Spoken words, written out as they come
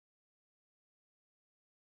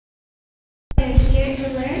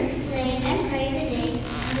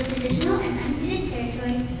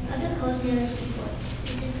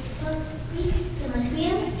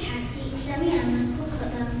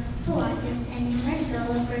and numerous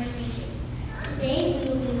relevant first teachings. Today we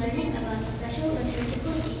will be learning about the special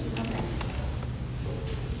liturgical season of Lent.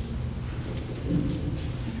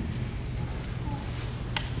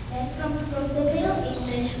 Lent comes from the Middle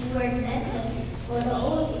English word Lenten, or the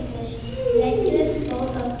Old English Lenten,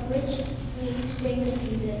 both of which means spring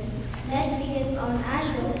season. Lent begins on Ash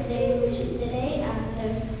Wednesday, which is the day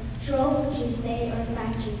after Shrove Tuesday or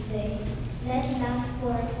Fat Tuesday. Lent lasts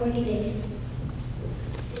for 40 days.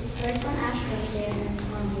 It starts on Ash Wednesday and ends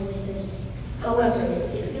on Holy Thursday. However,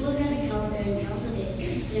 if you look at a calendar and count the days,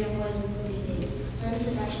 there are more than 40 days. Lent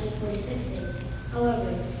is actually 46 days.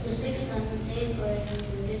 However, the 6 Lenten days are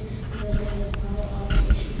included because there is no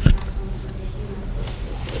obligation to pass on Sundays and Mondays.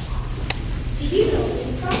 Did you know,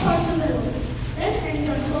 in some parts of the world, Lent ends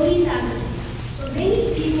on Holy Saturday, but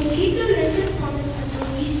many people keep the Lenten promise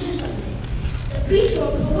until Easter Sunday. The priest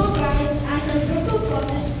will purple garments and the purple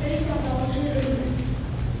cloth is placed on the altar of the Lent.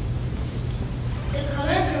 The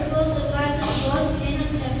color purple symbolizes God's pain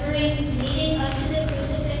and suffering leading up to the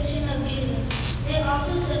crucifixion of Jesus. It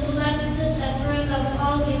also symbolizes the suffering of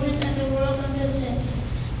all humans and the world under sin.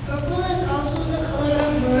 Purple is also the color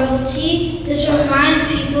of royalty. This reminds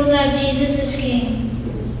people that Jesus is king.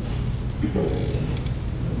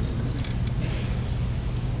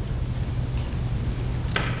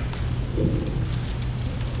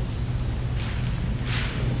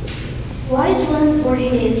 Why is Lent 40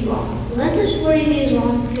 days long? Lent is 40 days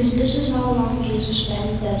long because this is how long Jesus spent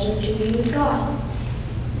in the desert to be with God.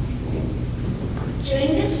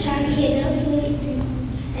 During this time, he had no food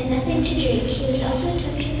and nothing to drink. He was also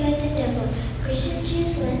tempted by the devil. Christians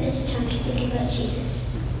use Lent as a time to think about Jesus.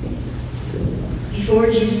 Before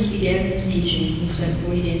Jesus began his teaching, he spent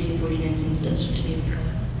 40 days and 40 nights in the desert to be with God.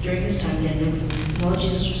 During this time, he had no food. While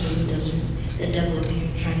Jesus was in the desert, the devil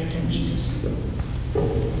appeared, trying to tempt Jesus.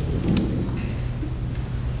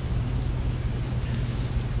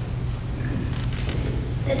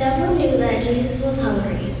 The devil knew that Jesus was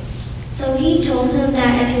hungry, so he told him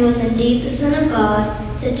that if he was indeed the Son of God,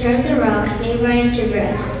 to turn the rocks nearby into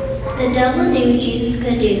bread. The devil knew Jesus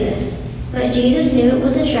could do this, but Jesus knew it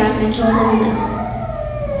was a trap and told him no.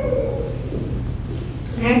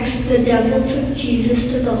 Next, the devil took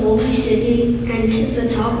Jesus to the holy city and to the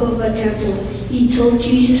top of a temple. He told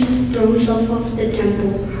Jesus to throw himself off the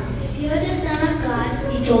temple. If you are the Son of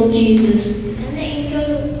God, He told Jesus. then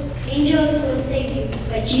the angels will save you.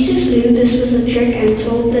 But Jesus knew this was a trick and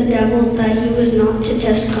told the devil that he was not to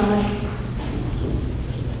test God.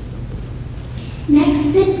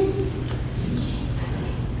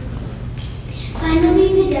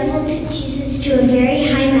 Finally, the devil took Jesus to a very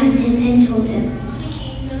high mountain and told him, The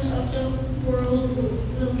kingdoms of the world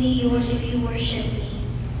will be yours if you worship me.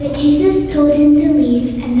 but Jesus told him to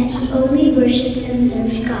leave and that he only worshipped and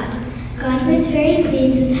served God. God was very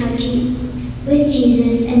pleased with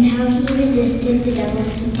Jesus and how he resisted the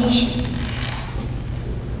devil's temptation.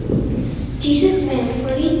 Jesus spent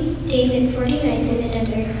 40 days and 40 nights in the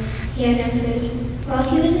desert. He had no food. While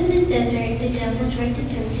he was in the desert, the devil tried to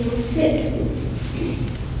tempt him with food.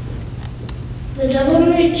 The devil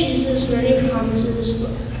made Jesus many promises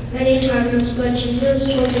many times, but Jesus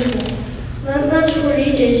told him no. Lent lasts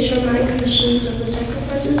 40 days to remind Christians of the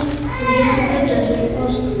sacrifices he used in the desert,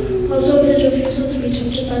 also his refusal to be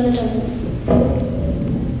tempted by the devil.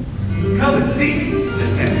 Come and see the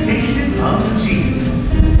temptation of Jesus.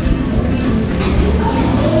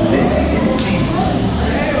 This is Jesus,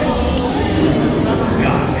 who is the Son of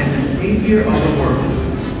God and the Savior of the world.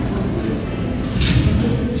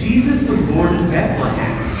 Jesus was born in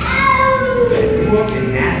Bethlehem and grew up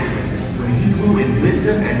in Nazareth, where he grew in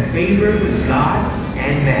wisdom and favor with God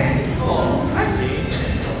and man.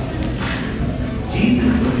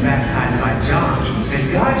 Jesus was baptized by John,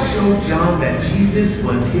 and God showed John that Jesus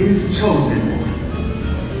was his chosen one.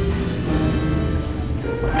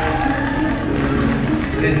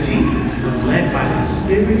 Then Jesus was led by the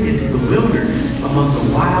Spirit into the wilderness among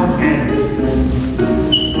the wild animals.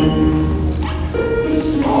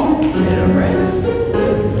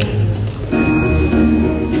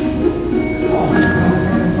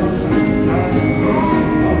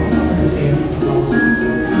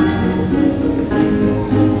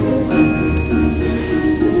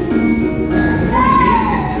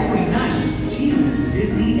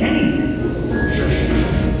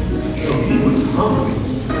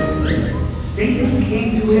 Satan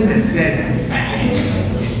came to him and said,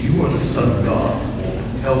 if you are the Son of God,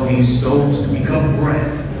 tell these stones to become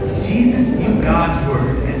bread. Jesus knew God's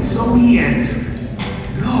word, and so he answered,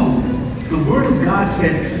 no, the word of God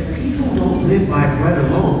says people don't live by bread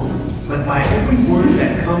alone, but by every word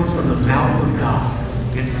that comes from the mouth of God.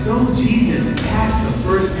 And so Jesus passed the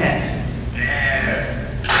first test.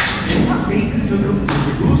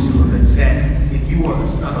 said, "If you are the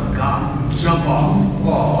Son of God, jump off."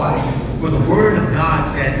 Why? For the word of God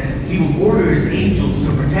says he will order his angels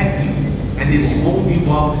to protect you, and they will hold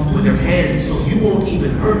you up with their hands so you won't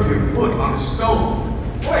even hurt your foot on a stone.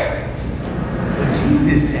 Wait. But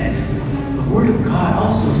Jesus said, the word of God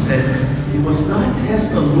also says, you must not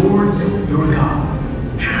test the Lord your God.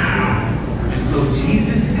 And so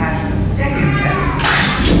Jesus passed the second test.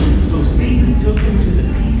 So Satan took him to the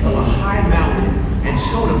peak of a high mountain and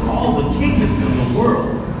showed him all the kingdoms of the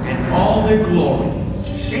world and all their glory.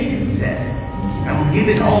 Satan said, I will give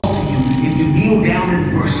it all to you if you kneel down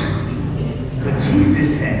and worship me. But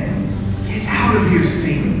Jesus said, get out of here,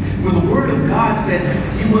 Satan. For the word of God says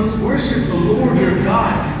you must worship the Lord your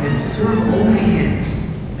God and serve only him.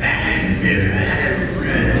 And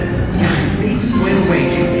Satan went away,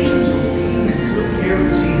 and angels came and took care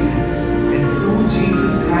of Jesus. And so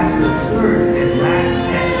Jesus passed the third and last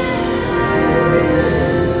test.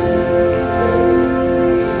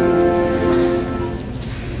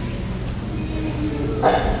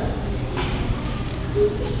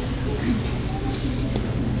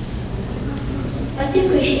 What do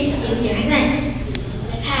Christians do during Lent? In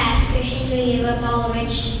the past, Christians would give up all the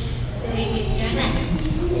rich food during Lent.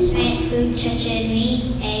 This meant food such as meat,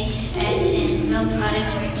 eggs, fats, and milk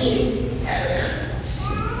products were eaten.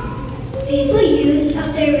 People used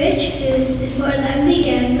up their rich foods before Lent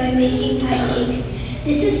began by making pancakes.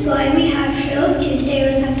 This is why we have Shrove Tuesday,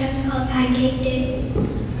 or sometimes called Pancake Day.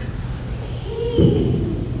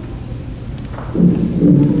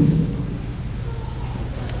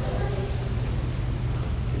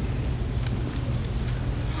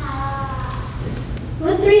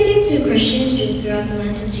 What three things do Christians do throughout the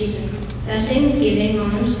Lenten season? Fasting, giving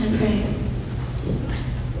alms, and praying.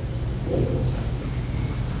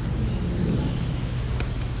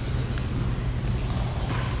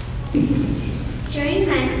 During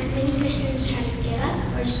Lent, many Christians try to give up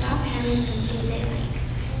or stop having something they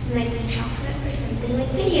like chocolate or something like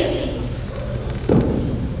video games.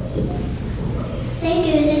 They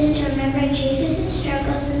do this to remember Jesus'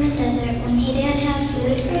 struggles in the desert when he didn't have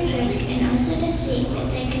food or drink, and also to see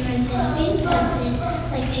if they can resist being tempted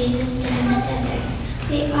like Jesus did in the desert.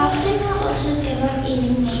 We often will also give up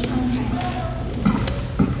eating meat on Fridays.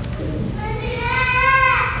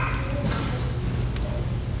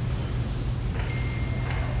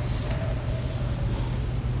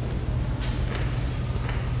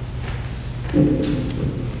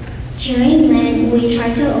 During Lent, we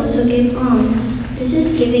try to also give alms. This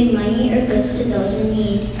is giving money or goods to those in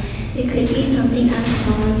need. It could be something as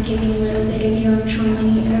small as giving a little bit of your own chore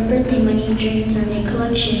money or birthday money during Sunday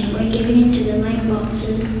collection, or giving it to the night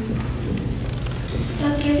boxes.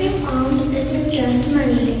 But giving alms isn't just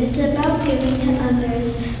money, it's about giving to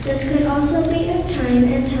others. This could also be your time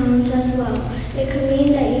and talents as well. It could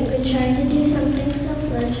mean that you could try to do something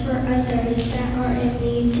selfless for others that are in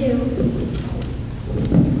need too.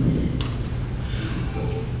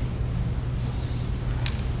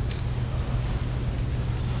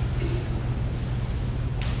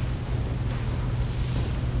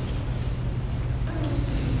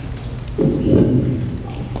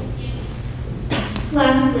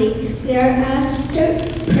 Lastly, we are asked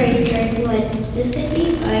to pray during Lent. This could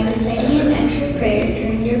be by reciting an extra prayer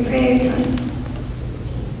during your prayer time.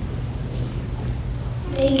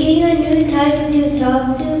 Making a new time to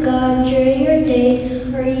talk to God during your day,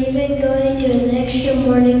 or even going to an extra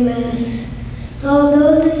morning mass.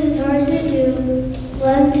 Although this is hard to do,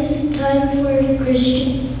 Lent is a time for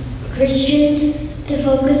Christians to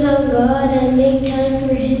focus on God and make time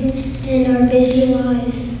for Him in our busy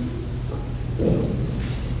lives.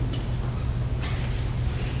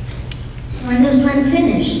 When does Lent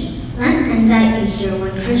finish? Lent ends at Easter,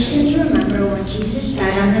 when Christians remember when Jesus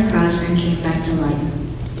died on the cross and came back to life.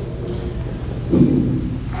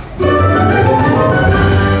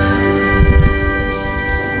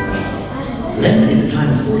 Lent is a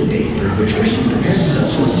time of 40 days during which Christians prepare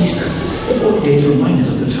themselves for Easter. The 40 days remind us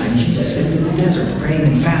of the time Jesus spent in the desert praying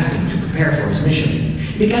and fasting to prepare for his mission.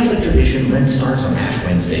 In the Catholic tradition, Lent starts on Ash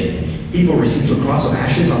Wednesday. People receive a cross of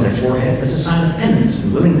ashes on their forehead as a sign of penance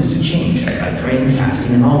and willingness to change by praying,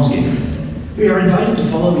 fasting, and almsgiving. We are invited to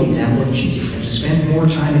follow the example of Jesus and to spend more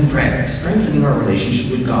time in prayer, strengthening our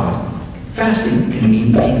relationship with God. Fasting can mean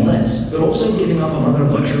eating less, but also giving up on other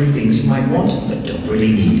luxury things you might want but don't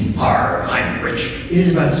really need. I'm rich. It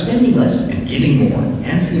is about spending less and giving more,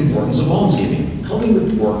 hence the importance of almsgiving, helping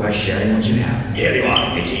the poor by sharing what you have. Here you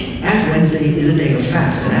are, 18. Ash Wednesday is a day of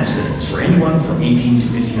fast and abstinence for anyone from 18 to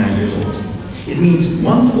 59 years old. It means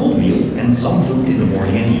one full meal and some food in the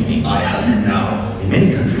morning and evening. I have you now. In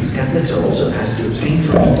many countries, Catholics are also asked to abstain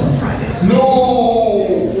from meat on Fridays.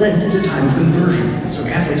 No! Lent is a time of conversion, so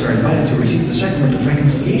Catholics are invited to receive the sacrament of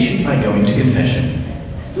reconciliation by going to confession.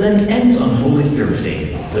 Lent ends on Holy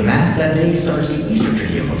Thursday. The Mass that day starts the Easter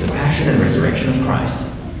Triduum of the Passion and Resurrection of Christ.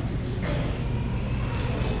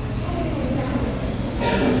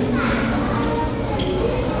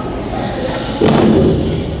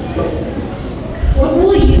 What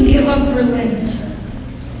will you give up for Lent?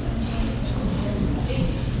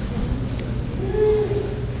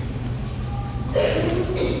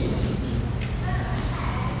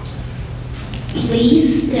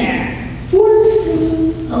 Please stand for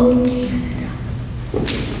singing O Canada.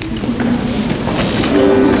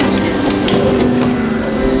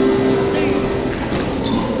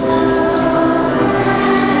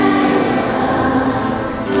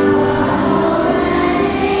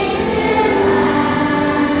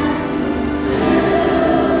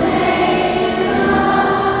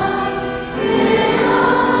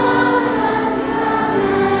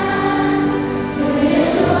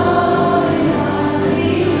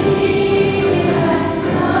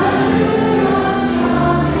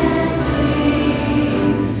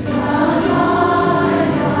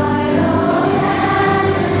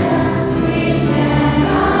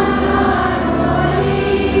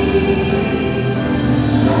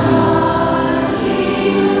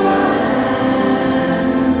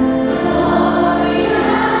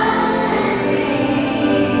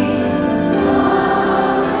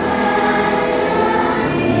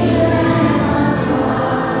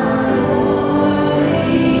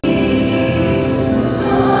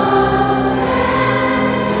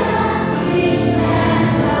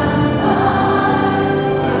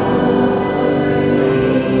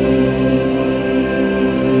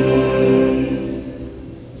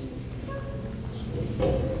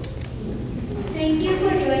 Thank you for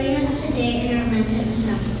joining us today in our Lenten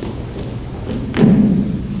Assembly.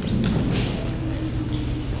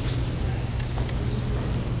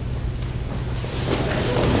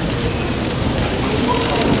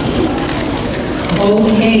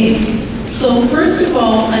 Okay, so first of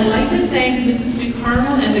all, I'd like to thank Mrs.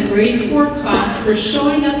 McCarmel and the grade 4 class for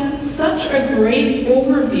showing us such a great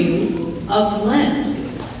overview of Lent.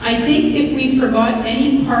 I think if we forgot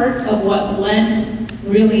any part of what Lent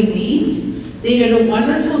really means, they did a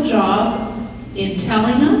wonderful job in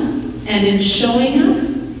telling us and in showing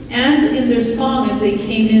us and in their song as they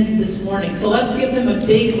came in this morning. So let's give them a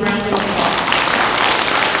big round of applause.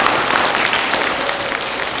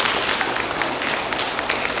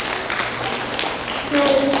 So,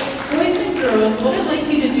 boys and girls, what I'd like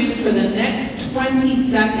you to do for the next 20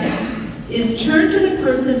 seconds is turn to the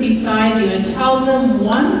person beside you and tell them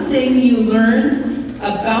one thing you learned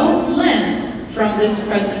about Lent from this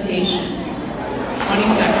presentation. 20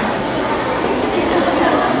 seconds.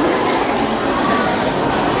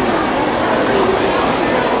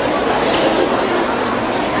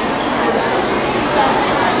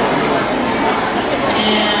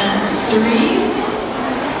 And 3,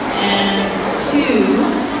 and 2,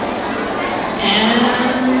 and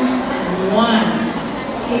 1.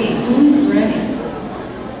 Okay, who's ready?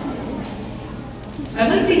 I'd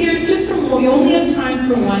like to hear just from, we only have time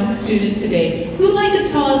for one student today. Who'd like to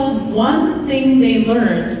tell us one thing they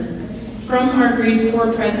learned from our grade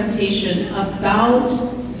 4 presentation about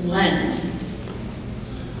Lent?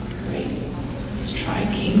 Great. Let's try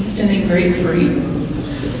Kingston in grade 3.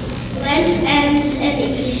 Lent ends at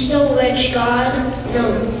Easter, which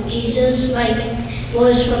Jesus,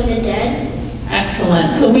 rose from the dead.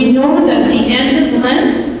 Excellent. So we know that the end of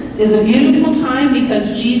Lent is a beautiful time because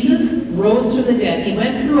Jesus rose from the dead. He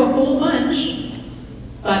went through a whole bunch,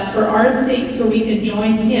 but for our sake, so we can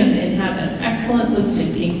join him and have an excellent listen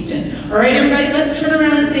in Kingston. All right, everybody, let's turn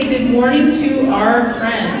around and say good morning to our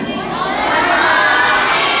friends.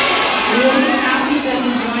 Really happy that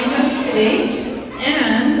you joined us today.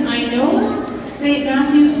 And I know St.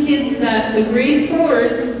 Matthew's kids that the grade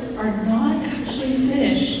 4s are not actually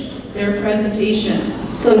finished their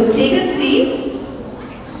presentation. So take a seat.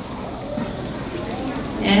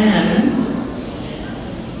 And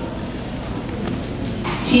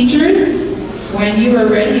teachers, when you are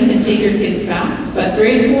ready, you can take your kids back. But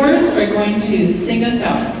grade 4s are going to sing us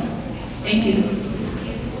out. Thank you.